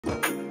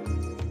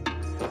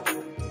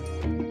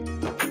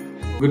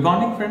Good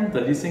morning friends,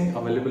 Daljit Singh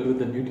available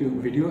with a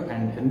new video,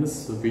 and in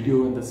this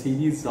video in the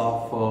series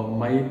of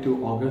May to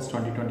August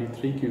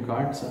 2023 cue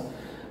cards,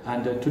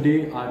 and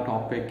today our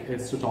topic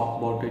is to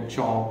talk about a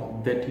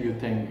job that you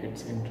think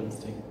it's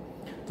interesting.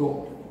 तो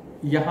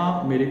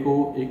यहाँ मेरे को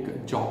एक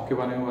job के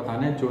बारे में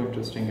बताना है जो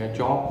इंटरेस्टिंग है.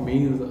 जॉब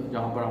मीन्स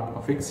जहाँ पर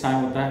आपका फिक्स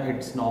टाइम होता है,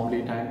 इट्स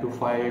नॉर्मली 9 to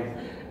 5,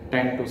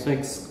 10 to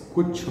 6,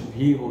 कुछ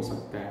भी हो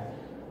सकता है,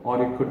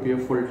 और it could be a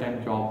full time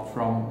job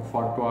from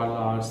for 12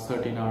 hours,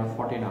 13 hours,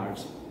 14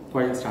 hours. So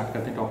I'll start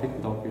करते हैं topic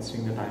without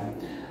wasting the time.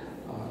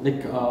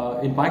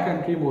 In my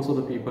country, most of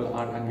the people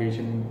are engaged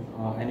in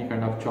any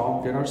kind of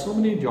job. There are so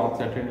many jobs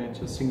that are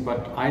interesting,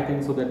 but I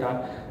think so that a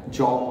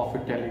job of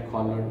a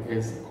telecaller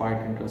is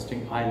quite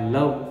interesting. I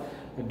love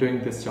doing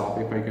this job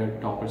if I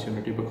get the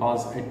opportunity,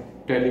 because a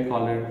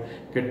telecaller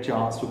get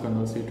chance to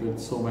conversate with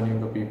so many of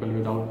the people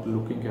without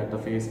looking at the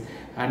face,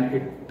 and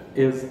it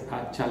is a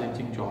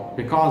challenging job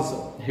because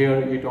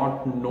here you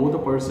don't know the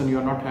person, you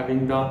are not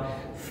having the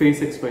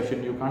face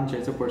expression, you can't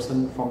judge a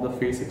person from the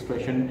face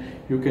expression,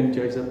 you can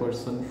judge a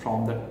person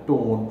from the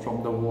tone,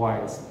 from the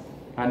voice,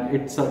 and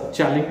it's a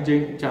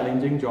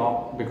challenging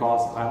job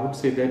because I would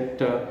say that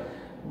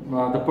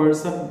the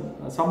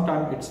person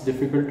sometimes it's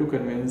difficult to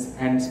convince,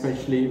 and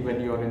especially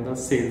when you are in the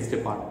sales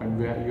department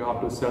where you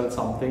have to sell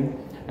something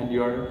and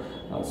you are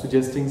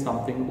suggesting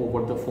something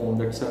over the phone.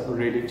 That's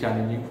really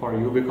challenging for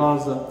you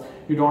because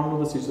you don't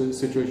know the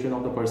situation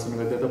of the person,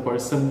 whether the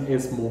person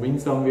is moving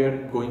somewhere,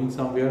 going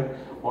somewhere,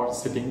 or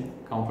sitting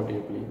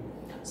comfortably.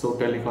 So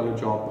telecaller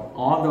job.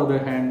 On the other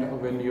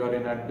hand, when you are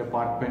in a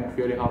department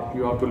where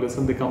you have to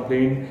listen the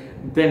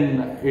complaint,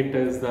 then it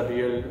is the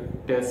real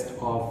test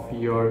of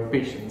your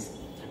patience.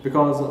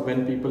 Because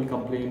when people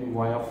complain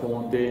via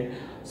phone, they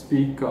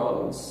speak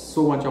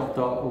so much of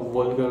the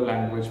vulgar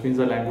language, means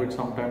the language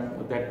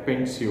sometimes that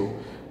pains you.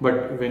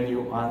 But when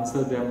you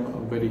answer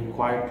them very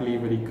quietly,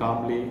 very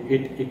calmly,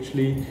 it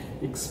actually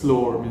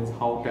explores, means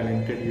how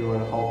talented you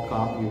are, how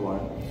calm you are.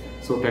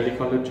 So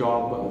telecaller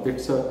job,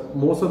 that's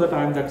most of the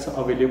time that's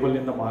available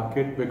in the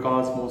market,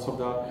 because most of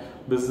the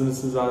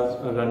businesses are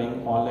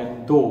running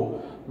online,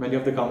 though many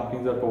of the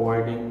companies are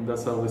providing the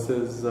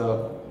services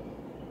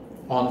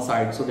on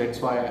site. So that's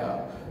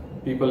why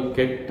people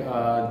get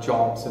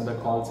jobs in the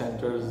call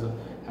centers,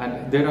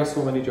 and there are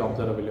so many jobs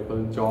are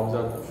available. Jobs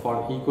are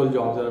for equal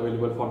jobs are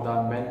available for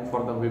the men,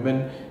 for the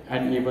women,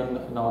 and even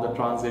now the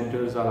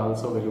transgenders are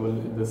also available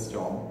in this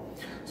job.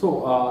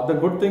 So the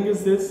good thing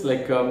is this,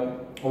 like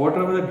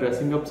whatever the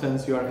dressing up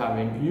sense you are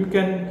having, you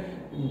can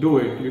do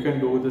it, you can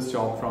do this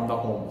job from the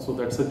home. So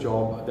that's a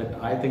job that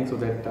I think so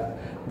that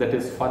that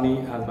is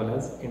funny as well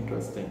as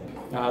interesting.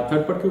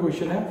 Third part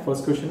question है,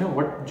 first question है,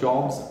 what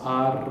jobs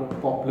are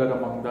popular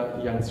among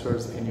the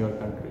youngsters in your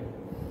country?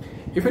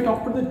 If I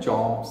talk about the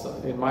jobs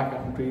in my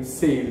country,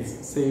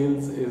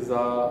 sales is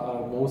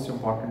a most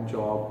important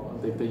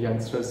job that the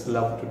youngsters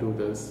love to do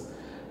this,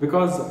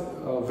 because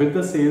with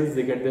the sales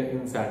they get the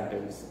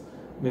incentives.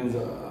 Means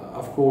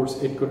of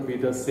course it could be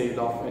the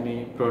sale of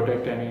any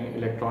product, any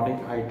electronic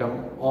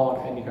item,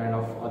 or any kind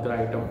of other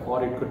item,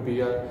 or it could be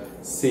a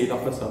sale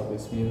of a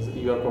service, means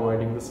you are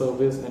providing the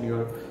service and you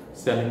are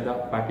selling the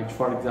package.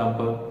 For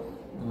example,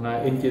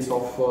 in case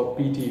of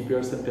PT,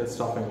 Pearson Test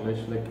of English,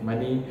 like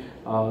many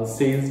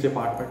sales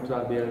departments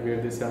are there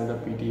where they sell the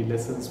PT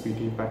lessons,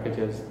 PT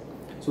packages.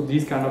 So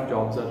these kind of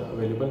jobs are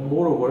available.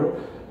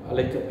 Moreover,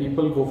 like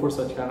people go for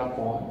such kind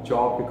of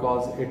job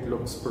because it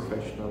looks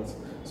professionals.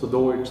 So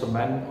though it's a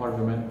man or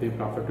women, they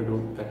prefer to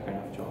do that kind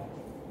of job.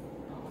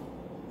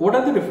 What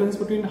are the difference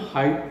between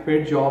high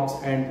paid jobs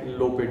and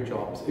low paid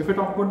jobs? If I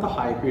talk about the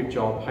high paid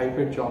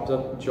jobs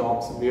are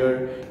jobs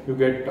where you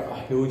get a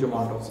huge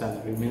amount of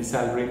salary, means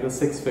salary in the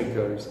six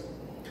figures.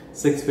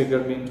 Six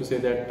figure mean to say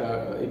that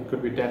it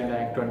could be 10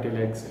 lakh, 20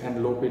 lakhs,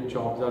 and low paid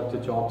jobs are the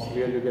jobs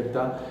where you get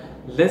the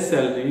less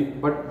salary,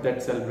 but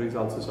that salary is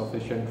also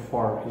sufficient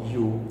for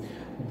you.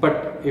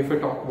 But if I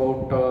talk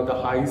about the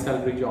high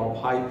salary job,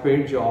 high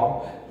paid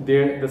job,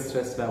 there the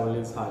stress level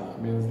is high.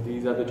 Means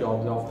these are the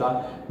jobs of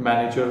the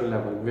manager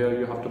level where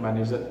you have to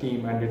manage a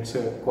team, and it's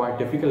quite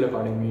difficult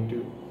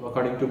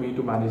according to me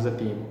to manage a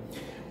team.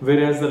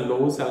 Whereas the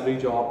low salary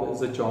job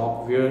is a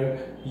job where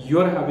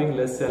you're having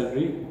less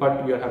salary,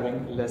 but you're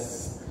having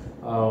less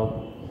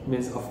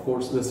means of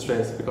course the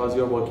stress, because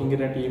you're working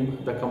in a team,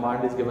 the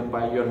command is given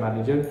by your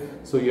manager,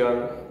 so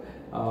you're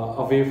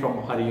away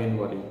from hurry and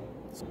worry.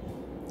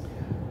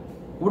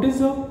 What is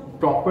the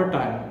proper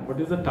time? What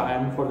is the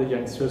time for the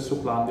youngsters to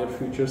plan their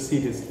future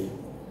seriously?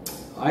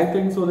 I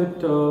think so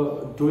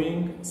that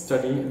doing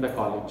study in the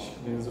college,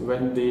 means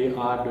when they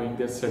are doing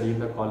their study in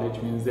the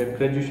college, means their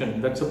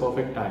graduation, that's a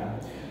perfect time.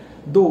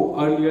 Though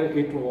earlier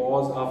it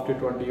was after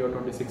 20 or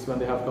 26 when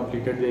they have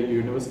completed their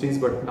universities,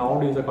 but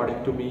nowadays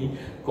according to me,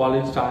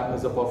 college time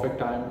is a perfect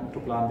time to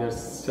plan their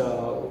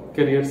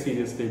career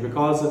seriously,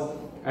 because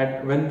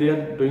and when they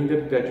are doing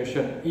their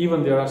graduation,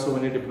 even there are so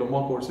many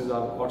diploma courses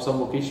or some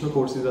vocational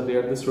courses are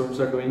there, the students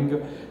are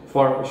doing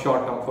for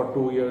short term, for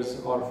 2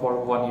 years or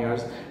for 1 year.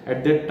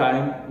 At that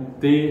time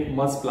they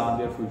must plan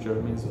their future,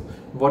 means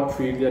what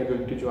field they are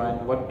going to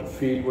join, what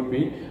field would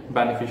be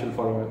beneficial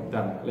for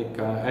them, like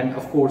and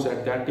of course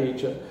at that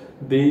age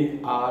they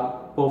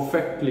are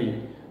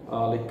perfectly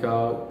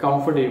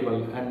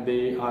comfortable, and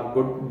they are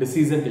good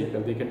decision taker.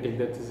 They can take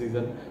that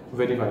decision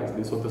very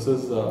wisely. So this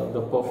is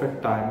the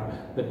perfect time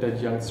that the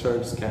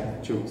youngsters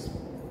can choose.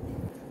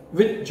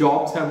 Which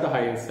jobs have the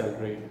highest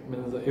salary?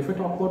 Means if we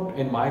talk about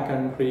in my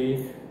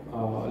country,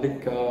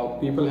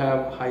 people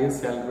have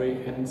highest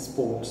salary in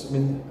sports. I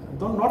mean,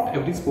 though not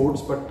every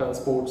sports, but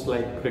sports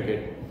like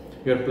cricket.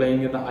 You're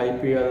playing in the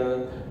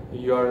IPL.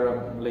 You're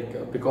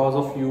because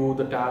of you,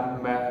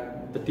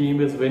 the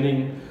team is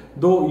winning.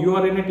 Though you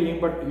are in a team,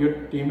 but your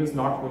team is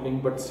not winning,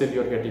 but still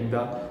you're getting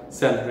the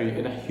salary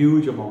in a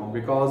huge amount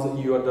because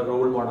you are the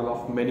role model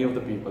of many of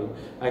the people.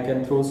 I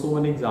can throw so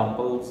many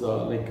examples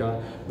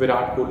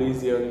Virat Kohli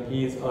is here.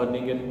 He is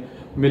earning in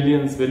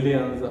millions,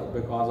 billions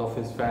because of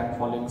his fan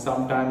following.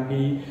 Sometimes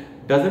he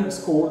doesn't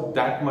score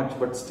that much,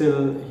 but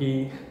still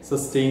he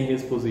sustained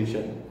his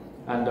position.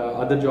 And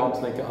other jobs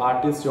like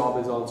artist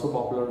job is also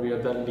popular. We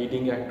are the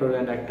leading actor,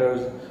 and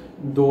actors,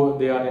 though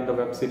they are in the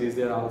web series,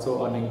 they are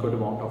also earning good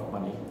amount of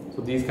money.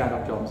 So these kind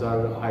of jobs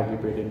are highly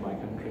paid in my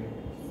country.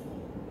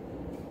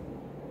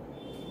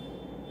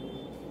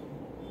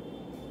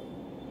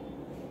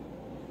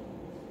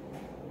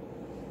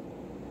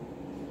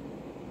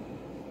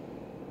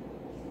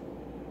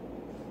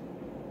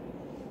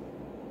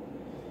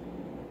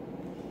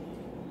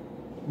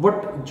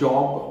 What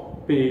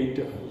job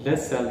paid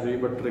less salary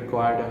but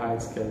required high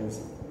skills?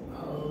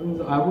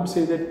 I would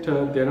say that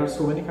there are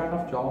so many kind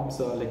of jobs,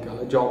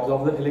 jobs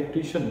of the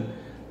electrician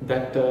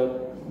that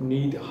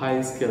need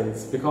high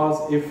skills,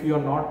 because if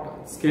you're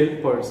not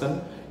skilled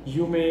person,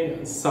 you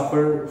may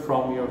suffer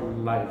from your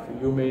life,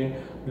 you may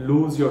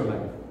lose your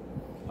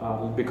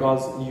life.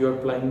 Because you're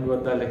playing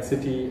with the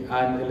electricity,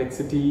 and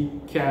electricity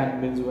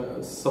can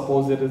means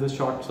suppose there is a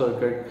short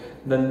circuit,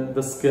 then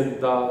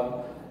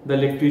the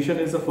electrician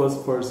is the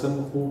first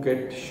person who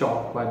gets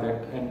shocked by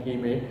that, and he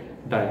may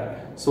die.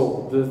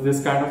 So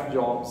this kind of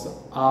jobs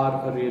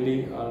are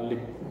really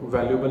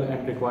valuable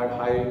and require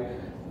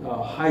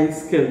high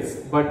skills,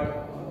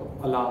 but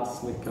alas,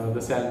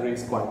 the salary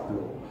is quite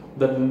low.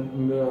 The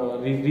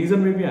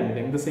reason may be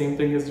anything. The same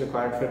thing is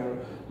required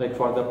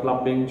for the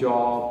plumbing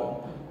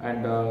job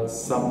and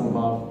some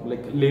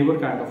labor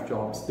kind of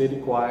jobs. They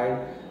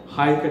require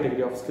high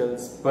category of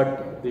skills,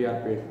 but they are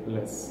paid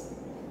less.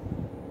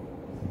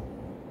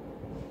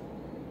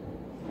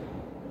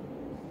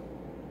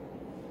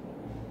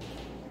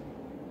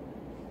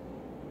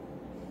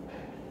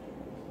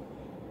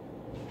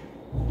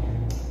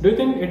 Do you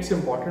think it's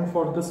important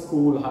for the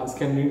school,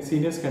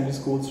 senior secondary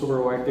schools, to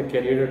provide the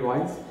career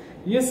advice?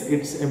 Yes,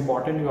 it's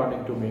important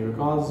according to me,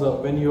 because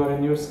when you are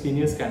in your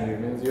senior secondary,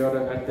 means you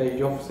are at the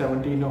age of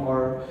 17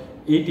 or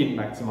 18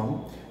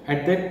 maximum,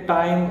 at that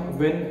time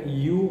when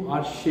you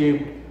are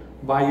shaped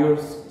by your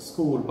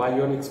school, by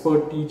your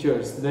expert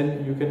teachers,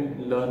 then you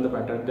can learn the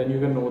better, then you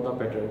can know the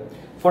better.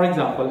 For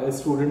example, a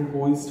student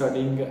who is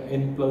studying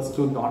in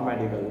 +2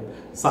 non-medical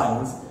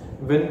science,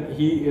 when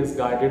he is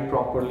guided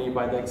properly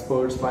by the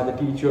experts, by the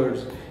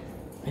teachers,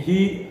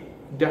 he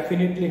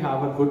definitely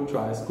have a good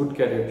choice, good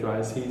career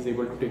choice. He is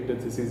able to take the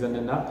decision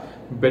in a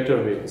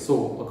better way.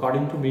 So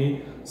according to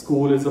me,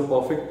 school is a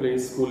perfect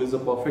place, school is a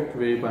perfect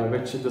way by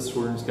which the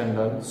students can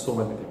learn so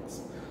many things.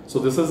 So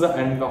this is the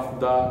end of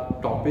the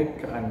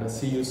topic, and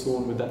see you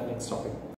soon with the next topic.